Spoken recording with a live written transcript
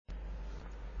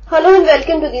Hello and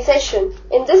welcome to the session.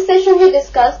 In this session we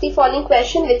discuss the following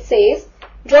question which says,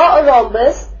 draw a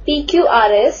rhombus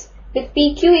PQRS with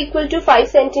PQ equal to 5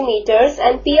 cm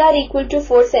and PR equal to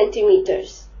 4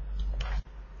 cm.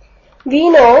 We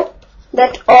know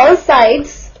that all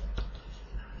sides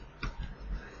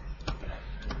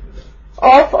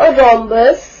of a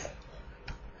rhombus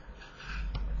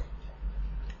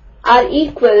are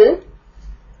equal.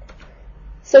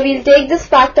 So we'll take this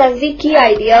fact as the key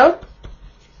idea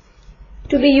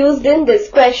to be used in this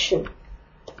question.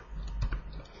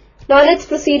 Now let's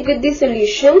proceed with the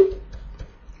solution.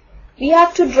 We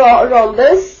have to draw a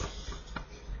rhombus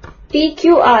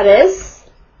PQRS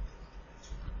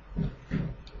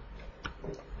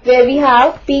where we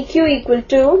have PQ equal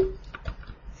to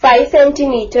 5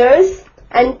 cm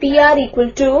and PR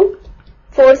equal to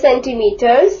 4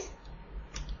 cm.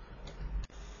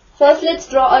 First let's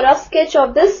draw a rough sketch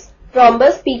of this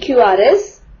rhombus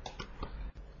PQRS.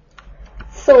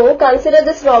 So consider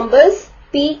this rhombus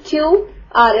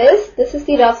PQRS. This is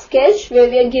the rough sketch where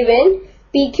we are given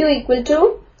PQ equal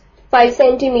to 5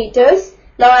 cm.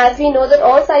 Now as we know that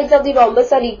all sides of the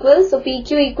rhombus are equal, so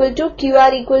PQ equal to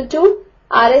QR equal to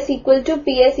RS equal to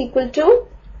PS equal to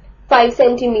 5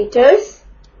 cm.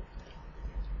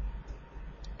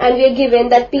 And we are given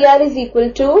that PR is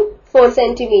equal to 4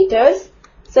 cm.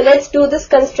 So let's do this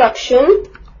construction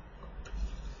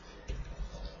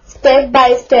step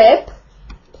by step.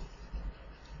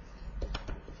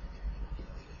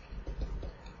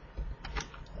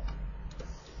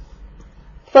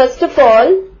 First of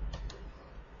all,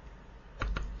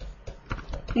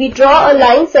 we draw a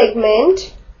line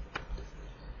segment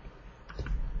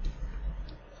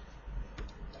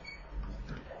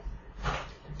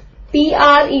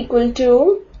PR equal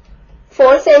to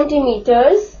 4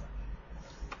 cm.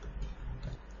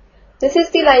 This is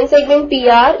the line segment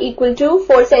PR equal to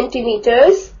 4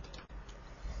 cm.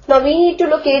 Now we need to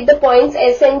locate the points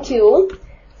S and Q.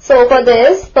 So for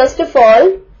this, first of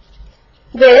all,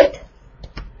 with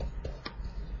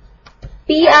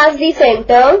P as the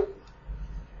center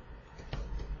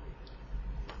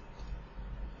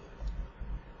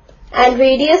and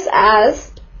radius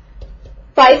as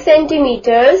 5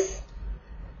 cm,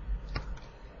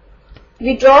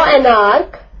 we draw an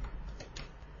arc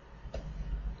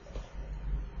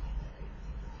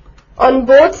on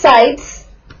both sides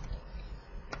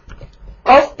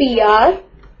of PR.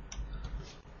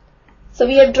 So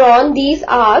we have drawn these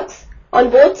arcs on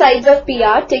both sides of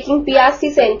PR, taking P as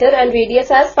the center and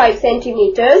radius as 5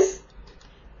 cm.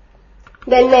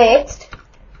 Then next,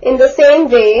 in the same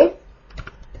way,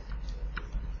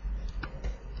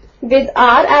 with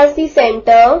R as the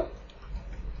center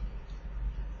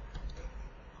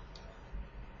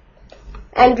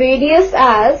and radius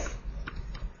as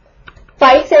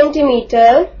 5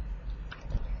 cm,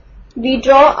 we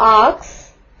draw arcs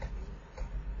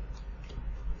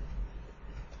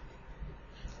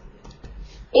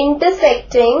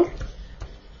intersecting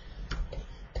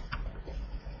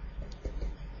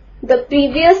the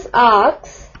previous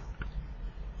arcs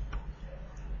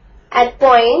at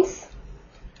points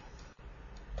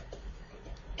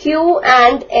Q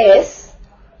and S.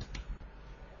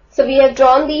 So we have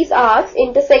drawn these arcs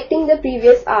intersecting the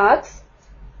previous arcs.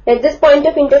 Let this point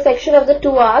of intersection of the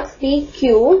two arcs be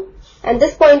Q and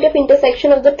this point of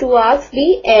intersection of the two arcs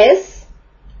be S.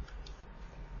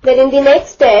 Then in the next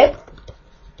step,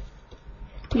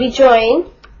 we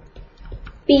join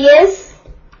PS,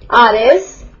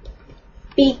 RS,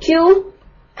 PQ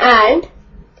and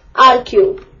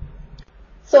RQ.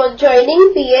 So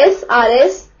joining PS,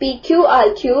 RS, PQ,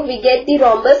 RQ, we get the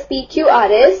rhombus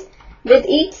PQRS with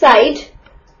each side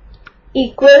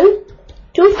equal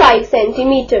to 5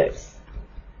 cm.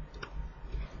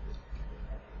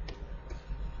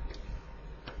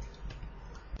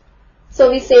 So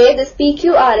we say this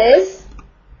PQRS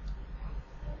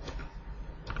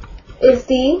is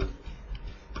the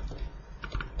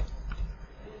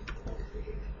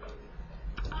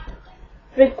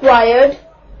required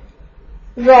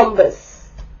rhombus.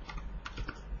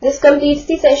 This completes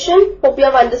the session. Hope you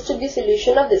have understood the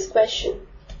solution of this question.